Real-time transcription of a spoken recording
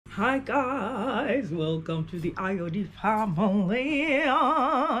Hi guys, welcome to the IOD family.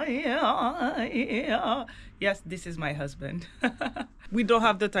 Yes, this is my husband. We don't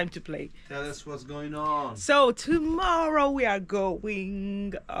have the time to play. Tell us what's going on. So tomorrow we are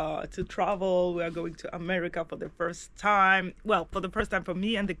going to travel. We are going to America for the first time. Well, for the first time for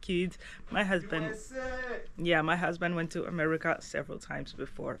me and the kids. My husband, USA. yeah, my husband went to America several times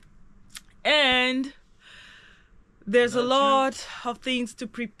before. And there's a lot of things to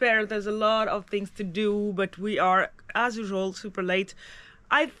prepare. There's a lot of things to do, but we are, as usual, super late.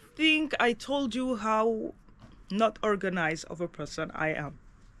 I think I told you how not organized of a person I am.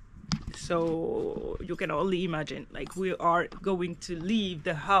 So you can only imagine, like, we are going to leave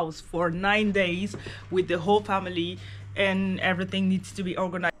the house for 9 days with the whole family and everything needs to be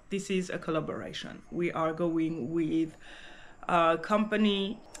organized. This is a collaboration. We are going with a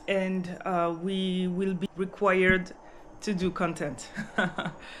company and we will be required to do content,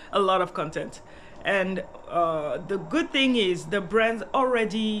 a lot of content. And the good thing is the brands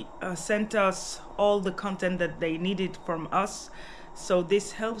already sent us all the content that they needed from us. So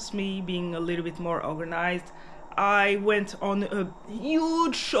this helps me being a little bit more organized. I went on a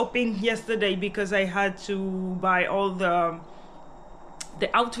huge shopping yesterday because I had to buy all the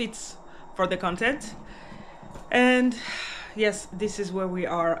outfits for the content. And yes, this is where we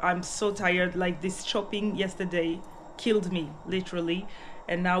are. I'm so tired. Like, this shopping yesterday killed me, literally.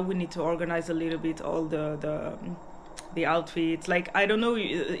 And now we need to organize a little bit all the outfits. Like, I don't know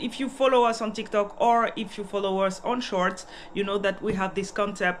if you follow us on TikTok or if you follow us on Shorts, you know that we have this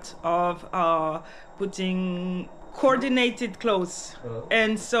concept of putting coordinated clothes.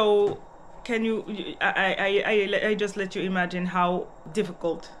 And so can you, I just let you imagine how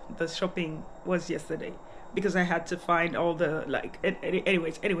difficult the shopping was yesterday, because I had to find all the, like,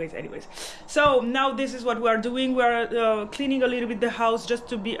 anyways. So now this is what we are doing. We are cleaning a little bit the house just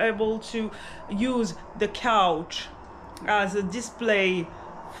to be able to use the couch as a display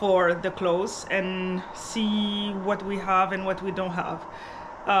for the clothes and see what we have and what we don't have.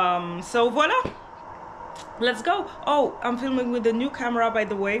 So voila, let's go. Oh, I'm filming with the new camera, by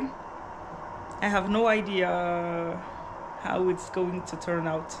the way. I have no idea how it's going to turn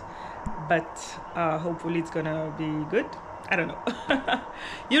out, but hopefully it's gonna be good. I don't know.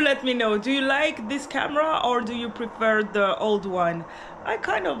 You let me know. Do you like this camera or do you prefer the old one? I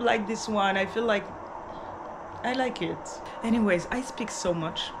kind of like this one. I feel like I like it. Anyways, I speak so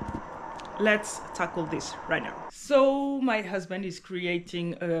much. Let's tackle this right now. So my husband is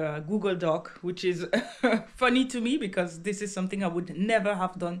creating a Google Doc, which is funny to me because this is something I would never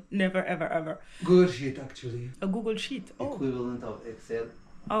have done. Never, ever, ever. Google Sheet, actually. A Google Sheet. Oh. Equivalent of Excel.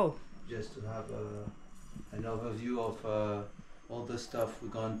 Oh. Just to have an overview of all the stuff we're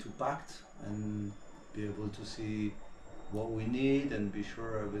going to pack and be able to see what we need and be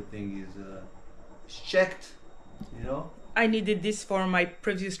sure everything is checked, you know? I needed this for my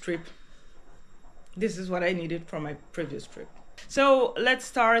previous trip. This is what I needed for my previous trip. So let's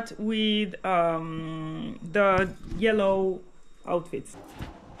start with the yellow outfits.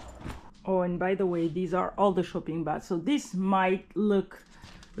 Oh, and by the way, these are all the shopping bags. So this might look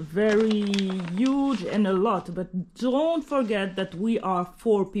very huge and a lot, but don't forget that we are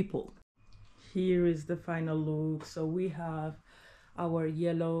 4 people. Here is the final look. So we have our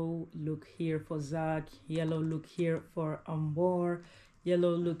yellow look here for Zach, yellow look here for Amber,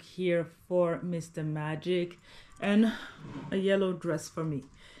 yellow look here for Mr. Magic, and a yellow dress for me.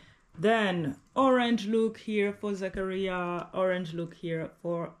 Then orange look here for Zachariah, orange look here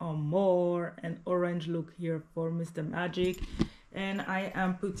for Amber, and orange look here for Mr. Magic. And I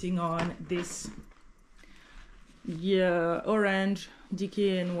am putting on this orange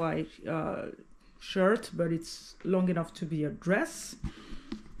DKNY shirt, but it's long enough to be a dress.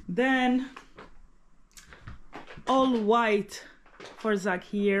 Then all white for Zach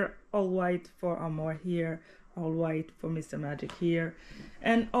here, all white for Amor here, all white for Mr. Magic here,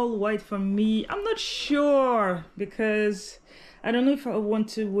 and all white for me. I'm not sure because I don't know if I want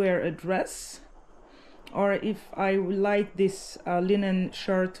to wear a dress or if I like this linen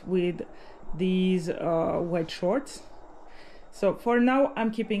shirt with these white shorts. So for now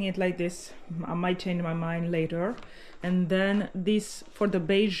I'm keeping it like this. I might change my mind later. And then this for the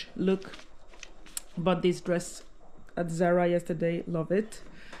beige look. Bought this dress at Zara yesterday, love it.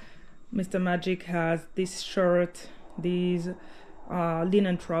 Mr. Magic has this shirt, these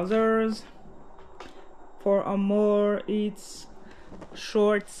linen trousers. For Amor it's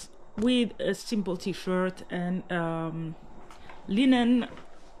shorts with a simple t-shirt and linen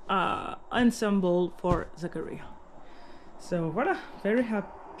ensemble for Zachariah. So voila, very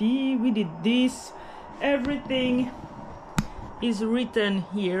happy we did this. Everything is written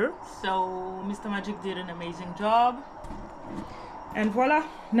here. So Mr. Magic did an amazing job. And voila,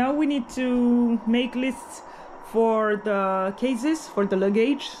 now we need to make lists for the cases, for the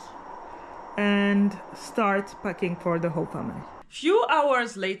luggage, and start packing for the whole family. Few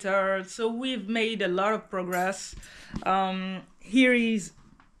hours later, so we've made a lot of progress. Here is,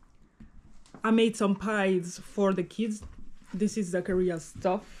 I made some pies for the kids. This is Zachariah's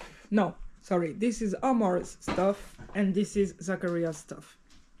stuff. No, sorry, this is Amar's stuff, and this is Zachariah's stuff.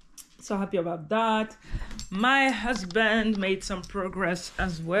 So happy about that. My husband made some progress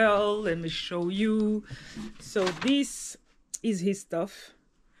as well. Let me show you. So this is his stuff,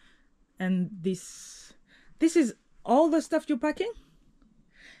 and this is all the stuff you're packing.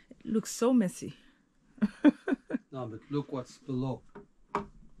 It looks so messy. No, but look what's below. I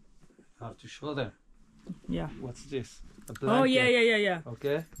have to show them. Yeah. What's this? A blanket. Oh yeah.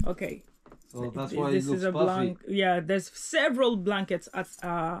 Okay. Okay. So that's why this it looks is a puffy. yeah, there's several blankets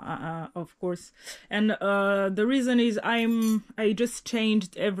of course, and the reason is I just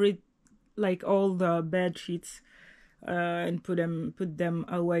changed all the bed sheets and put them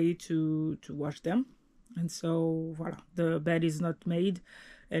away to wash them, and so voila, the bed is not made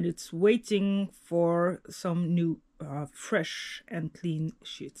and it's waiting for some new fresh and clean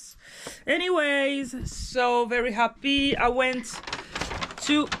sheets. Anyways, so very happy. I went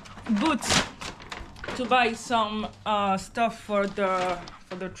to Boots to buy some stuff for the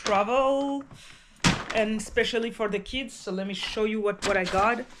travel, and especially for the kids. So let me show you what I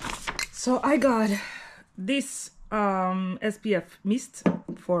got. So I got this SPF mist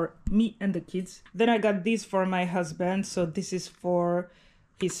for me and the kids. Then I got this for my husband. So this is for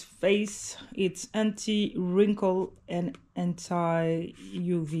his face. It's anti-wrinkle and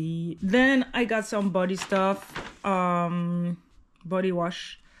anti-UV. Then I got some body stuff, body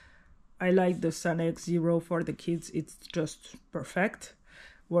wash. I like the Sun X Zero for the kids. It's just perfect.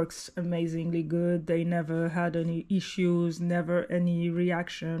 Works amazingly good. They never had any issues, never any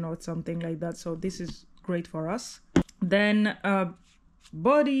reaction or something like that. So this is great for us. Then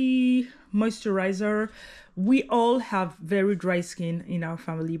body moisturizer. We all have very dry skin in our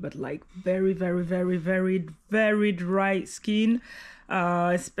family, but like very dry skin,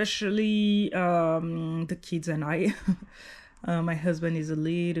 especially the kids and I. My husband is a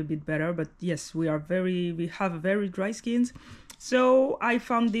little bit better, but yes, we have very dry skins. So I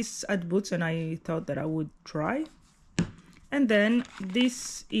found this at Boots and I thought that I would try. And then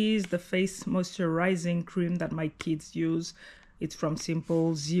this is the face moisturizing cream that my kids use. It's from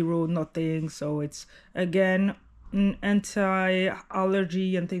Simple, zero, nothing. So it's again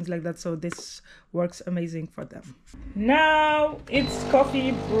anti-allergy and things like that. So this works amazing for them. Now it's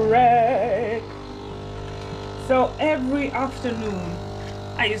coffee break. So every afternoon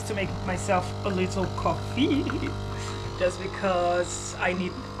I used to make myself a little coffee just because I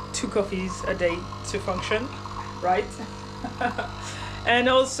need 2 coffees a day to function, right? And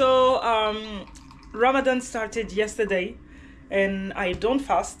also Ramadan started yesterday and I don't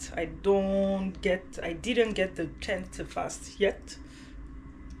fast. I didn't get the chance to fast yet.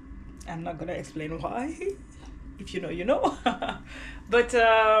 I'm not gonna explain why. If you know, you know. But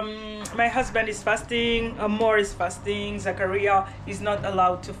my husband is fasting, Amor is fasting, Zachariah is not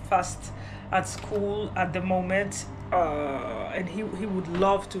allowed to fast at school at the moment, and he would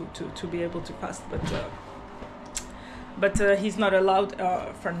love to be able to fast, but he's not allowed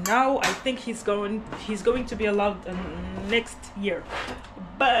for now. I think he's going to be allowed next year.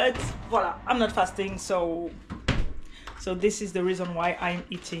 But voila, I'm not fasting, so this is the reason why I'm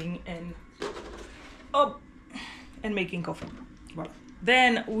eating and making coffee. Voilà.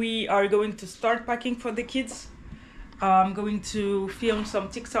 Then we are going to start packing for the kids. I'm going to film some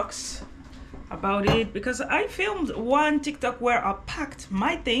TikToks about it because I filmed one TikTok where I packed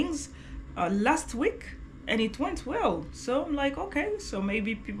my things last week and it went well. So I'm like, okay, so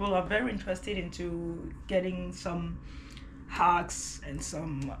maybe people are very interested into getting some hacks and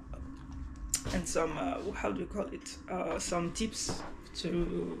some how do you call it? Some tips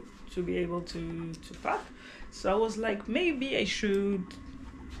to be able to pack. So I was like, maybe I should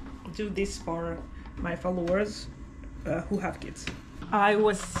do this for my followers who have kids. I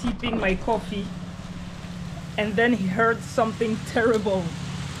was sipping my coffee and then he heard something terrible.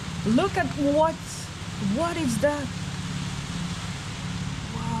 Look at what is that?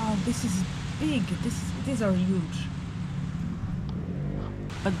 Wow, this is big. These are huge.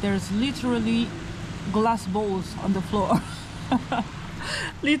 But there's literally glass balls on the floor.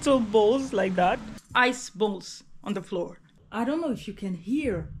 Little balls like that. Ice balls on the floor. I don't know if you can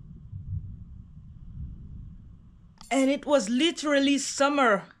hear. And it was literally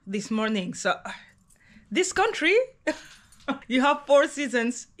summer this morning. So this country You have 4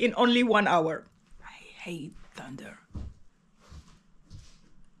 seasons in only 1 hour. I hate thunder.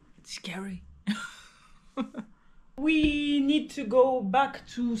 It's scary. We need to go back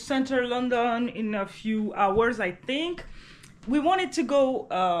to center London in a few hours, I think. We wanted to go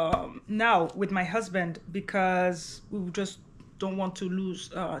now with my husband because we just don't want to lose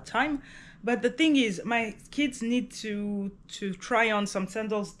time. But the thing is, my kids need to try on some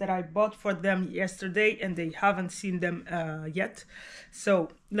sandals that I bought for them yesterday, and they haven't seen them yet. So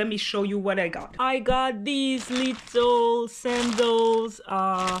let me show you what I got. I got these little sandals.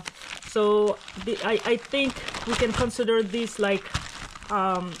 I think we can consider this like,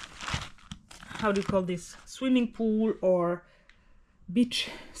 how do you call this? Swimming pool or beach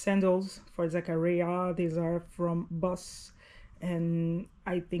sandals for Zachariah. These are from Boss. And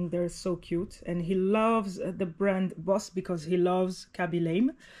I think they're so cute, and he loves the brand Boss because he loves Khaby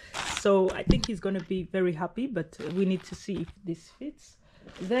Lame, so I think he's gonna be very happy, but we need to see if this fits.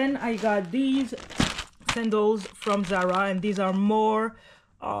 Then I got these sandals from Zara, and these are more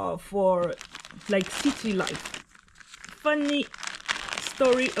for like city life. Funny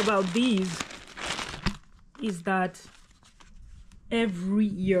story about these is that every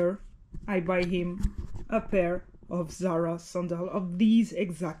year I buy him a pair of Zara sandals, of these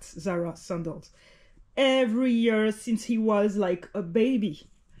exact Zara sandals. Every year since he was like a baby.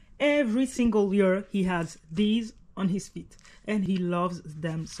 Every single year he has these on his feet, and he loves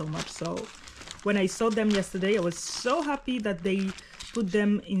them so much. So when I saw them yesterday, I was so happy that they put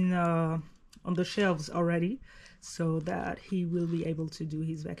them in on the shelves already, so that he will be able to do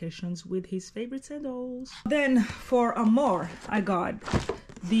his vacations with his favorite sandals. Then for Amor, I got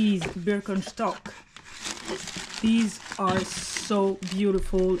these Birkenstock. These are so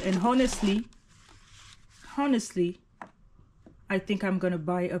beautiful, and honestly, I think I'm gonna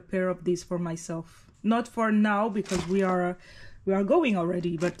buy a pair of these for myself. Not for now because we are going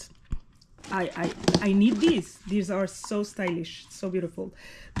already, but I need these. These are so stylish, so beautiful.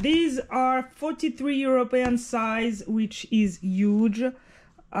 These are 43 European size, which is huge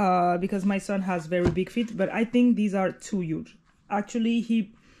because my son has very big feet, but I think these are too huge.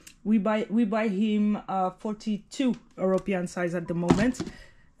 Actually, we buy him 42 European size at the moment,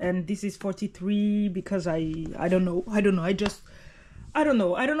 and this is 43 because I don't know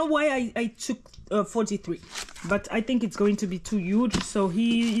why I took 43, but I think it's going to be too huge, so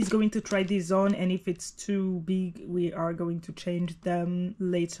he is going to try this on, and if it's too big we are going to change them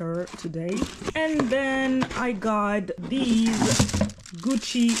later today. And then I got these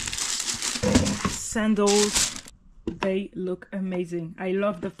Gucci sandals. They look amazing. I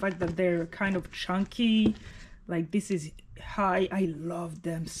love the fact that they're kind of chunky, like this is high. I love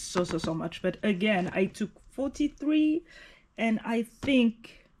them so much, but again I took 43, and I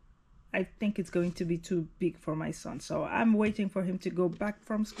think it's going to be too big for my son, so I'm waiting for him to go back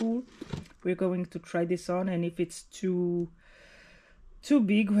from school. We're going to try this on, and if it's too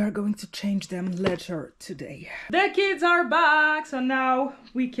big, we are going to change them later today. The kids are back, so now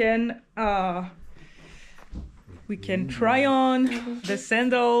we can try on the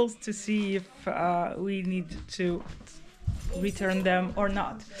sandals to see if we need to return them or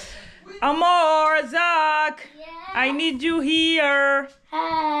not. Amor, Zach, Yeah. I need you here.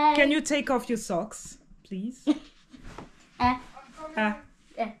 Hi. Can you take off your socks, please? How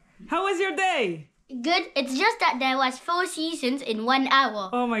was your day? Good. It's just that there was 4 seasons in 1 hour.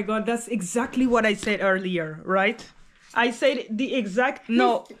 Oh my God, that's exactly what I said earlier, right? I said the exact,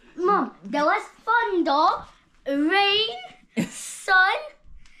 no. Mom, there was thunder, rain, sun,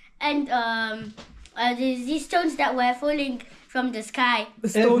 and these stones that were falling from the sky.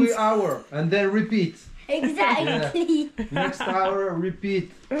 Every hour, and then repeat. Exactly. Next hour,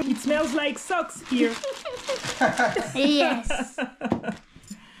 repeat. It smells like socks here. Yes.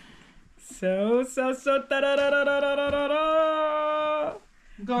 So, ta-da-da-da-da-da-da-da.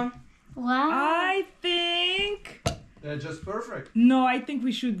 Gone. Wow. I think... They're just perfect. No, I think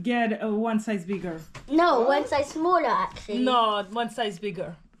we should get one size bigger. No, one size smaller actually. No, one size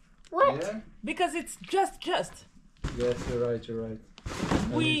bigger. What? Yeah? Because it's just. Yes, you're right.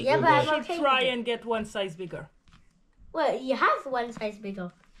 We Yeah, but I'm should okay try with it. and get one size bigger. Well, you have one size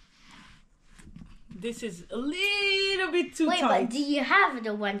bigger. This is a little bit too Wait, tight. but do you have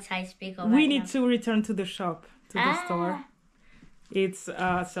the one size bigger? We right need now? to return to the shop, to the Ah. store. It's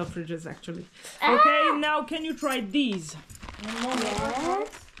Selfridges actually. Ah. Okay, now can you try these? Yes.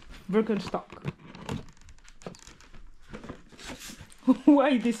 Birkenstock.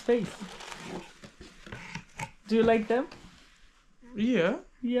 Why this face? Do you like them? Yeah.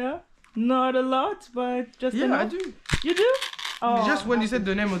 Yeah? Not a lot, but just Yeah, enough. I do. You do? Oh, Just when you said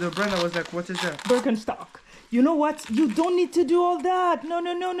the name of the brand, I was like, what is that? Birkenstock. You know what? You don't need to do all that. No.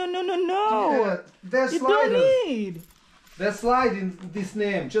 Yeah, they're You don't sliders. need. They're sliding this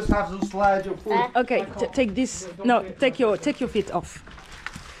name. Just have to slide your foot. Okay, take this. No, take your feet off.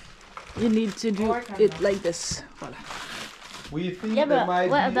 You need to do it like this. Voila. We think Yeah, they but might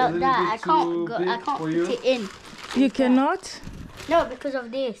what be a about little that? I bit can't too go. big I can't for put you. it in. You cannot? No, because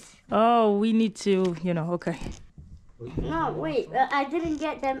of this. Oh, we need to, okay. No, wait. I didn't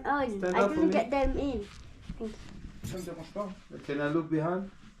get them on. Stand I up for didn't me. get them in. Can I look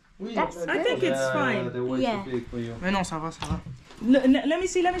behind? That's I think it's fine. They're way Yeah. too big for you. Mais non, ça va. Let me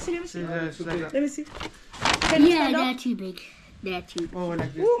see. Let me see. C'est like Let me see. Can you Yeah, stand they're up? too big. They're too big. Oh,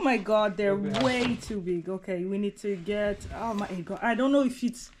 like this. Oh my god, they're way too big. Okay, we need to get. Oh my god, I don't know if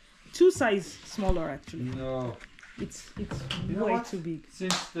it's 2 size smaller actually. No. It's You know way what? too big.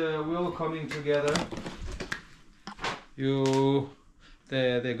 Since we're all coming together,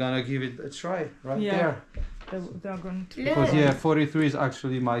 they're gonna give it a try right Yeah. there. They're going to. Look, Because yeah, 43 is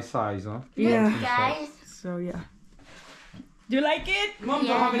actually my size, huh? Yeah. guys. So yeah. Do you like it? Mom,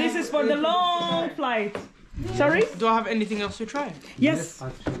 Yeah. This is for the long flight. Sorry? do I have anything else to try? Yes.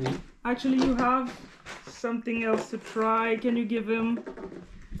 Actually. Actually, you have something else to try. Can you give him?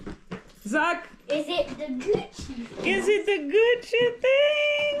 Zach, Is it the Gucci? is it the Gucci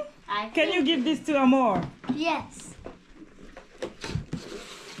thing? Can you give this to Amor? Yes.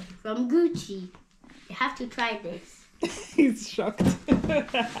 From Gucci. You have to try this. He's shocked.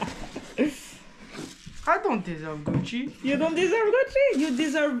 I don't deserve Gucci. You don't deserve Gucci. You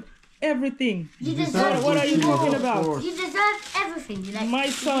deserve everything. You deserve deserve. What are you Gucci, talking of about? course. You deserve everything. You like. My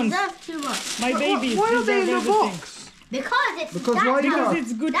You sons, deserve too much. my babies Why are they deserve in the everything. box? Because it's. Because that's why how- Because not?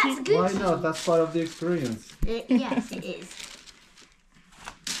 it's Gucci. That's Gucci. Why not? That's part of the experience. Yes, it is.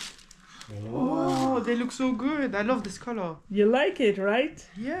 Oh, they look so good. I love this color. You like it, right?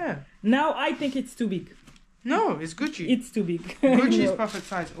 Yeah. Now I think it's too big. No, it's Gucci. It's too big. Gucci is No. perfect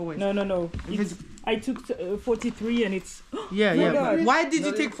size always. No. If It's, I took 43 and it's Yeah, My yeah. God. But why did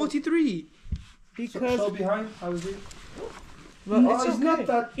you No, take you- 43? because behind, how is it? well, Oh, it's not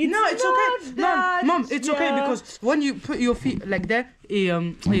that. No, it's not okay. that- Mom, it's okay yeah. because when you put your feet like that, it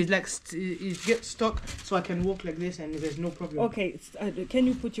like it gets stuck. So I can walk like this and there's no problem. Okay, can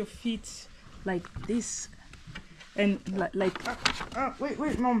you put your feet like this and like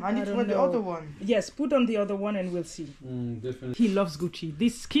Wait, Mom. I need to don't put the know. other one. yes, put on the other one and we'll see. Definitely. He loves Gucci.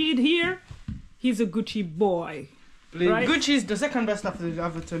 This kid here, he's a Gucci boy. Please. Right? Gucci is the second best after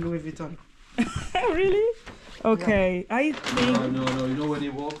Louis Vuitton. Really? Okay, I think No. You know when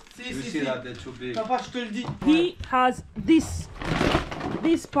you walk, you si, see si. that they're too big. Papa, je te le dis. he has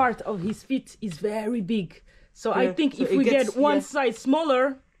this part of his feet is very big. So I Yeah, think so if it we gets- get one yeah. size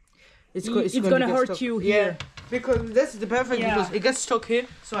smaller, it's gonna get hurt stuck. you Yeah, here. because that's the perfect Yeah. because it gets stuck here,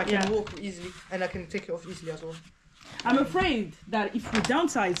 so I can Yeah. walk easily and I can take it off easily as well. I'm afraid that if we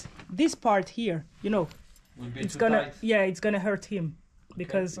downsize this part here, Will be it's too gonna tight. it's gonna hurt him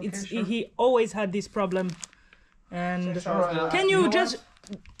because Okay, it's sure. he always had this problem. And Sure. can You you know just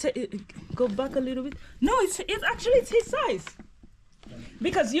go back a little bit? No, it's actually it's his size.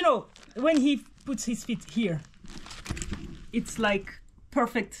 Because when he puts his feet here, it's like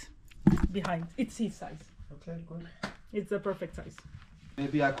perfect behind. It's his size. Okay, good. It's the perfect size.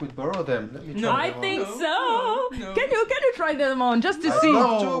 Maybe I could borrow them. Let me try No, I them think on. so. no. Can you try them on just to I'd see?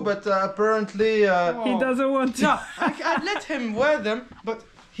 love to, but apparently He doesn't want to. No, I let him wear them, but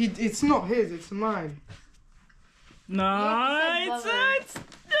it's not his, it's mine. No, Yeah, it's, he said it's a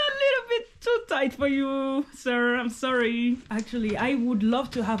little bit too tight for you, sir. I'm sorry. Actually, I would love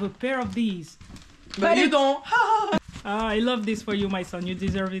to have a pair of these. But you it's- don't. I love this for you, my son. You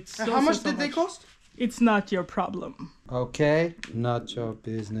deserve it so, How much so did they much. cost? It's not your problem. Okay, not your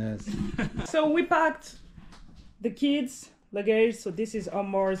business. So we packed the kids' luggage. So this is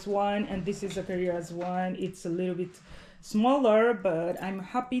Amor's one, and this is Zakaria's one. It's a little bit smaller, but I'm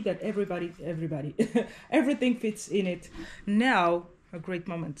happy that everybody, everything fits in it. Now, a great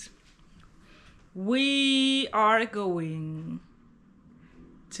moment. We are going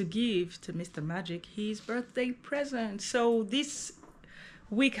to give to Mr. Magic his birthday present. So this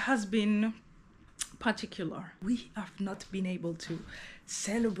week has been particular. We have not been able to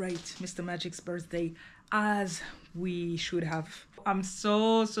celebrate Mr. Magic's birthday as we should have. I'm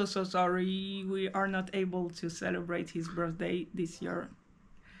so sorry we are not able to celebrate his birthday this year.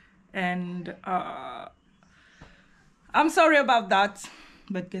 And I'm sorry about that,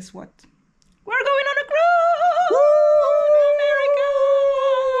 but guess what? We're going on a cruise! America!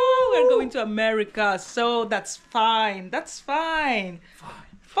 We're going to America, so that's fine. That's fine.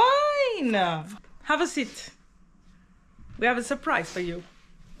 Fine. Have a seat. We have a surprise for you.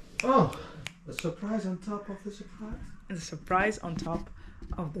 Oh, A surprise on top of the surprise. And the surprise on top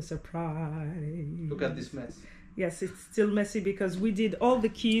of the surprise. Look at this mess. Yes, it's still messy because we did all the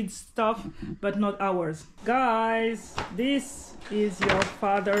kids' stuff, but not ours. Guys, this is your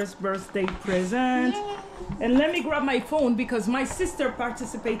father's birthday present. And let me grab my phone because my sister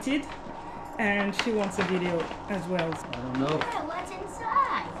participated and she wants a video as well. I don't know. Yeah, what's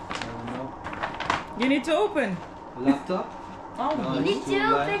inside? I don't know. You need to open. Laptop? Oh, No, You it's need too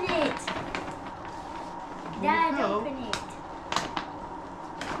to light. open it. Dad, go. open it.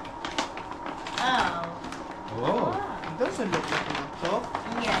 Oh. Oh. It doesn't look like a laptop.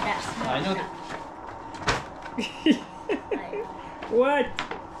 Yeah, that's not I know. Right. what?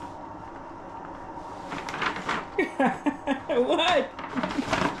 What?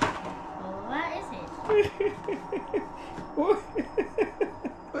 What is it?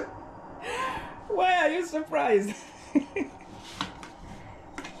 Why are you surprised?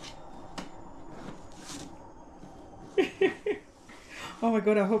 Oh my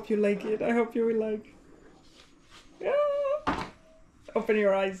god, I hope you like it. I hope you will like. Ah. Open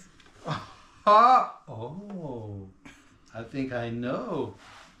your eyes. Ah! Oh. I think I know.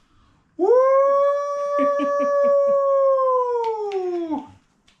 Woo!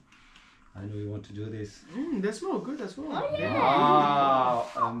 I know you want to do this. They smell good as well. Oh, yeah. Wow,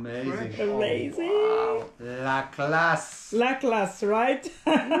 amazing. Amazing. Oh, wow. La classe. La classe, right?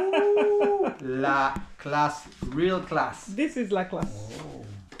 La classe. Real class. This is La classe. Oh.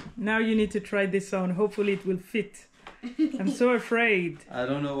 Now you need to try this on. Hopefully it will fit. I'm so afraid. I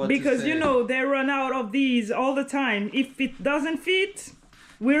don't know what Because to say. you know they run out of these all the time. If it doesn't fit,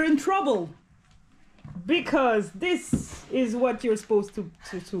 we're in trouble. Because this is what you're supposed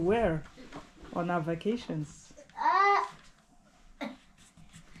to wear on our vacations.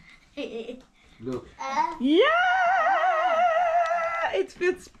 Look. Yeah! It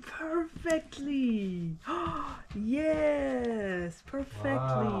fits perfectly. Yes, perfectly.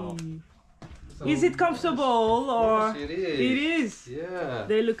 Wow. Is it comfortable or? Of course it is. It is. Yeah.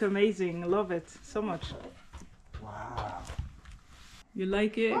 They look amazing. Love it so much. Wow. You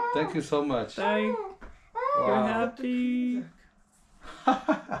like it? Thank you so much. Thank. You're Wow. happy.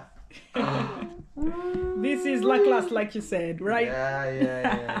 This is La classe, like you said, right?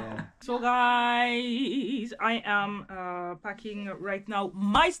 Yeah. So guys, I am packing right now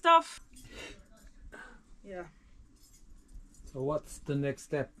my stuff. Yeah. So what's the next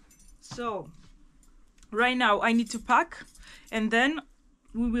step? So right now I need to pack, and then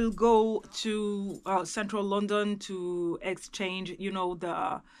we will go to central London to exchange, you know,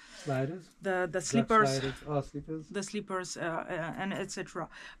 the Sliders? slippers. Sliders. Oh, slippers. The slippers and etc.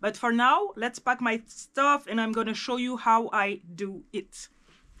 But for now, let's pack my stuff and I'm gonna show you how I do it.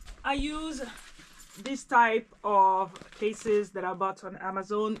 I use this type of cases that I bought on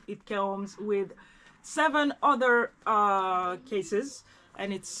Amazon. It comes with 7 other cases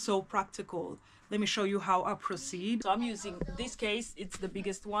and it's so practical. Let me show you how I proceed. So I'm using this case. It's the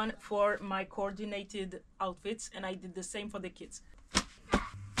biggest one for my coordinated outfits, and I did the same for the kids.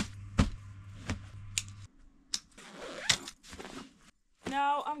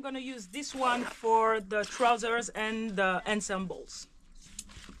 Now I'm gonna use this one for the trousers and the ensembles.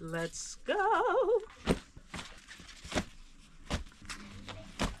 Let's go.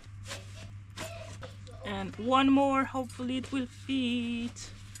 And one more, hopefully it will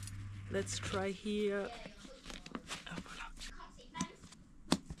fit. Let's try here.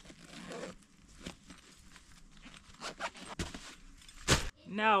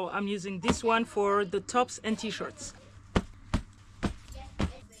 Now I'm using this one for the tops and t-shirts.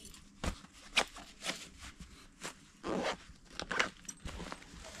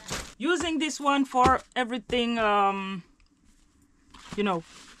 Using this one for everything, you know,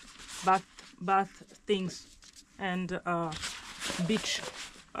 bath things and beach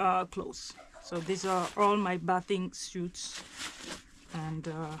clothes. So these are all my bathing suits, and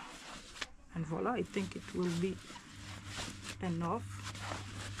voila, I think it will be enough.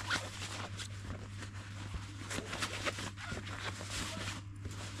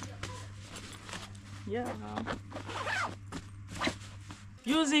 Yeah.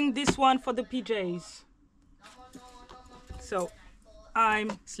 Using this one for the PJs. So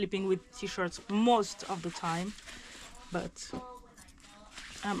I'm sleeping with t-shirts most of the time, but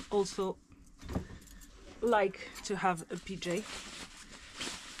I'm also like to have a PJ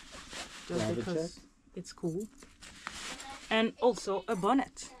just because it's cool. And also a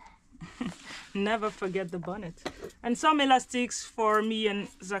bonnet. Never forget the bonnet. And some elastics for me and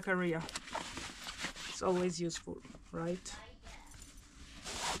Zachariah. It's always useful, right?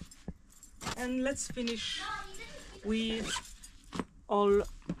 And let's finish with all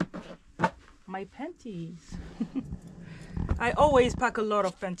my panties. I always pack a lot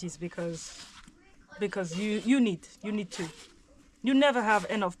of panties because you need to. You never have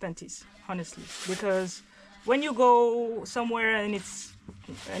enough panties, honestly, because when you go somewhere and it's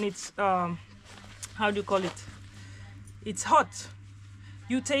how do you call it? It's hot.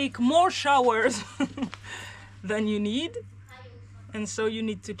 You take more showers than you need, and so you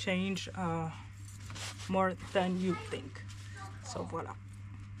need to change more than you think. So voila.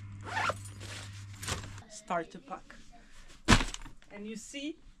 Start to pack. And you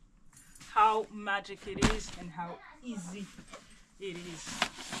see how magic it is and how easy it is.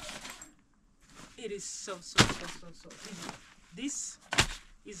 It is so easy. This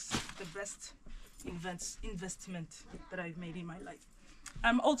is the best investment that I've made in my life.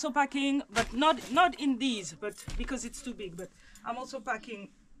 I'm also packing, but not in these, but because it's too big, but I'm also packing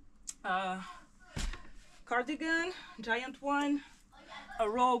cardigan, giant one, a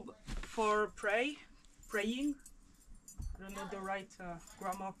robe for praying. I don't know the right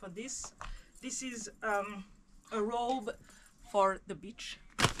grammar for this. This is a robe for the beach.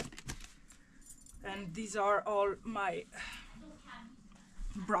 And these are all my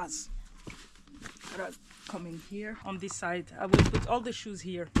bras that are coming here. On this side, I will put all the shoes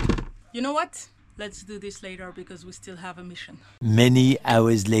here. You know what? Let's do this later because we still have a mission. Many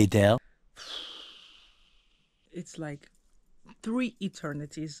hours later. It's like 3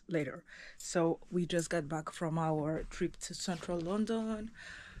 eternities later. So we just got back from our trip to central London.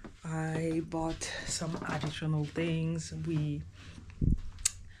 I bought some additional things. We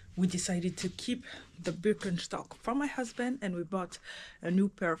decided to keep the Birkenstock for my husband, and we bought a new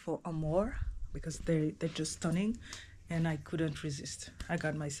pair for Amor because they're just stunning, and I couldn't resist. I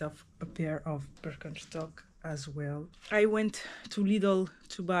got myself a pair of Birkenstock as well. I went to Lidl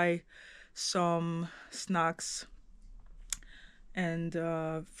to buy some snacks and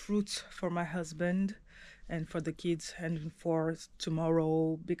fruits for my husband and for the kids and for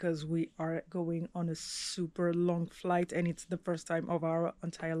tomorrow, because we are going on a super long flight and it's the first time of our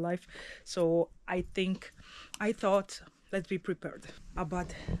entire life. So I thought, let's be prepared. I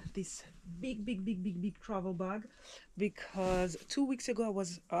bought this big travel bag because 2 weeks ago I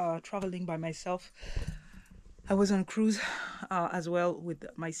was traveling by myself. I was on a cruise as well with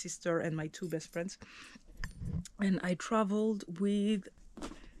my sister and my 2 best friends, and I traveled with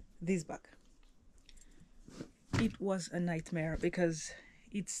this bag. It was a nightmare because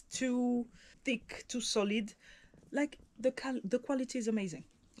it's too thick, too solid. Like the quality is amazing.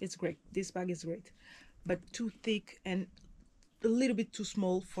 It's great. This bag is great, but too thick and a little bit too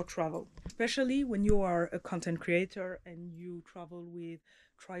small for travel, especially when you are a content creator and you travel with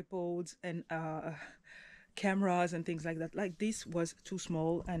tripods and cameras and things like that. Like this was too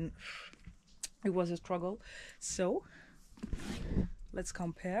small and it was a struggle. So let's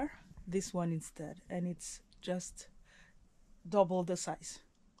compare this one instead, and it's just double the size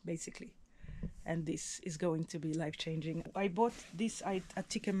basically, and this is going to be life-changing. I bought this at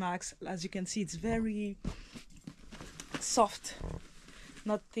TK Maxx. As you can see, it's very soft,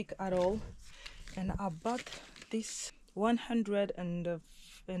 not thick at all, and I bought this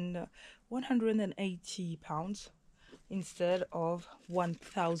 180 pounds instead of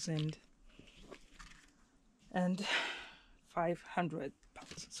 1,500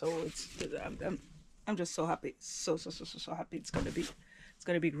 pounds. So it's I'm just so happy, so happy. It's gonna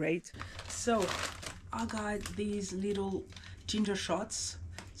be great. So I got these little ginger shots.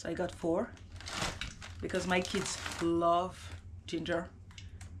 So I got 4 because my kids love ginger.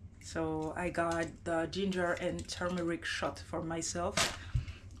 So I got the ginger and turmeric shot for myself,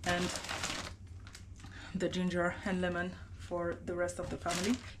 and the ginger and lemon for the rest of the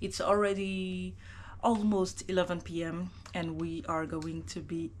family. It's already almost 11 p.m. and we are going to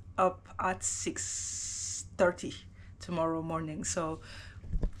be up at 6:30 tomorrow morning. So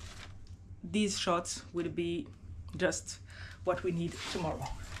these shots will be just what we need tomorrow.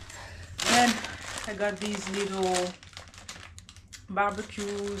 Then I got these little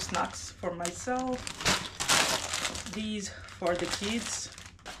barbecue snacks for myself, these for the kids.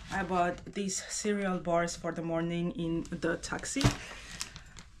 I bought these cereal bars for the morning in the taxi.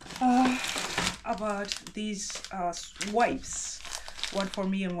 I bought these wipes, one for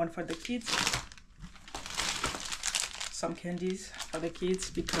me and one for the kids. Some candies for the kids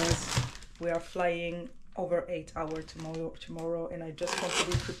because we are flying over 8 hours tomorrow, and I just want to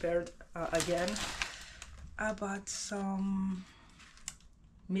be prepared again. I bought some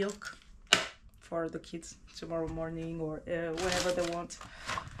milk for the kids tomorrow morning or whenever they want.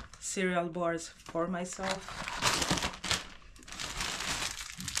 Cereal bars for myself.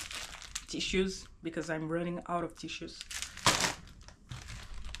 Tissues because I'm running out of tissues.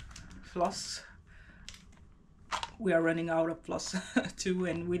 floss. We are running out of floss too,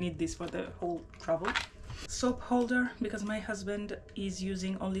 and we need this for the whole travel. Soap holder, because my husband is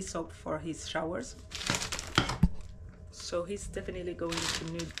using only soap for his showers, so he's definitely going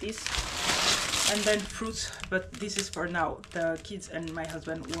to need this. And then fruits, but this is for now. The kids and my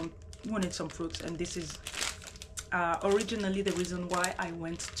husband wanted some fruits, and this is originally the reason why I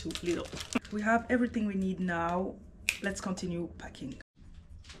went to Lidl. We have everything we need now. Let's continue packing.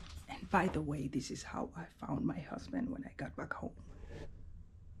 And by the way, this is how I found my husband when I got back home.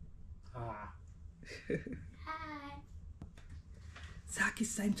 Hi. Zach,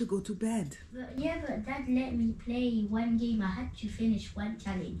 it's time to go to bed. But Dad let me play one game. I had to finish one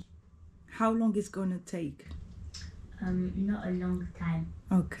challenge. How long is gonna take? Not a long time.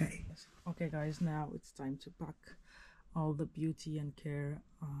 Okay. Okay guys, now it's time to pack all the beauty and care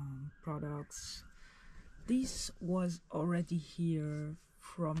products. This was already here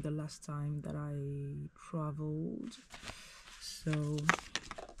from the last time that I traveled, so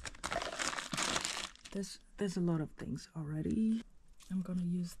there's a lot of things already. I'm gonna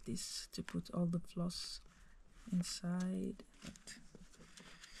use this to put all the floss inside.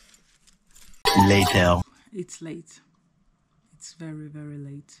 Later. It's late. It's very, very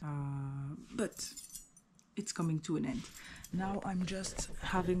late. But it's coming to an end. Now I'm just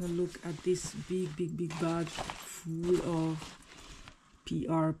having a look at this big bag full of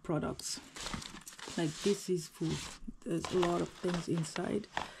PR products. Like, this is full. There's a lot of things inside.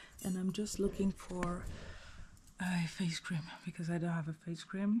 And I'm just looking for a face cream because I don't have a face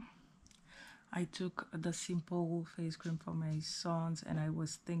cream. I took the simple face cream for my sons and I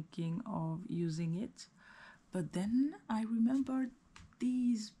was thinking of using it, but then I remembered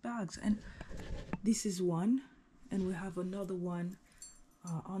these bags, and this is one, and we have another one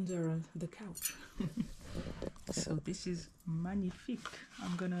under the couch. So this is magnifique.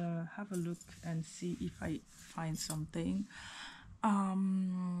 I'm gonna have a look and see if I find something.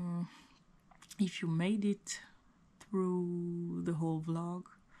 If you made it through the whole vlog,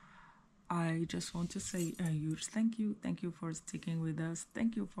 I just want to say a huge thank you. Thank you for sticking with us.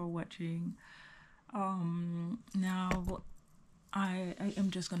 Thank you for watching. Now I am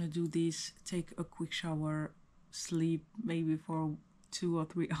just gonna do this, take a quick shower, sleep maybe for 2 or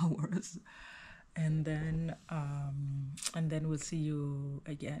 3 hours, and then we'll see you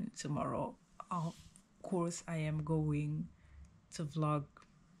again tomorrow. Of course, I am going to vlog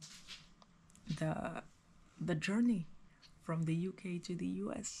the journey from the UK to the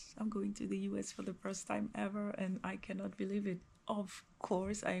US. I'm going to the US for the first time ever, and I cannot believe it. Of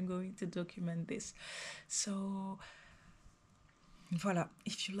course, I am going to document this. So voila.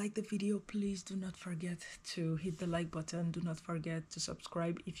 If you like the video, please do not forget to hit the like button. Do not forget to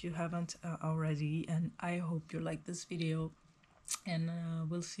subscribe if you haven't already. And I hope you like this video, and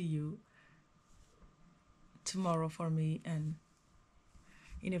we'll see you tomorrow for me and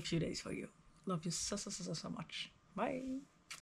in a few days for you. Love you so much. Bye.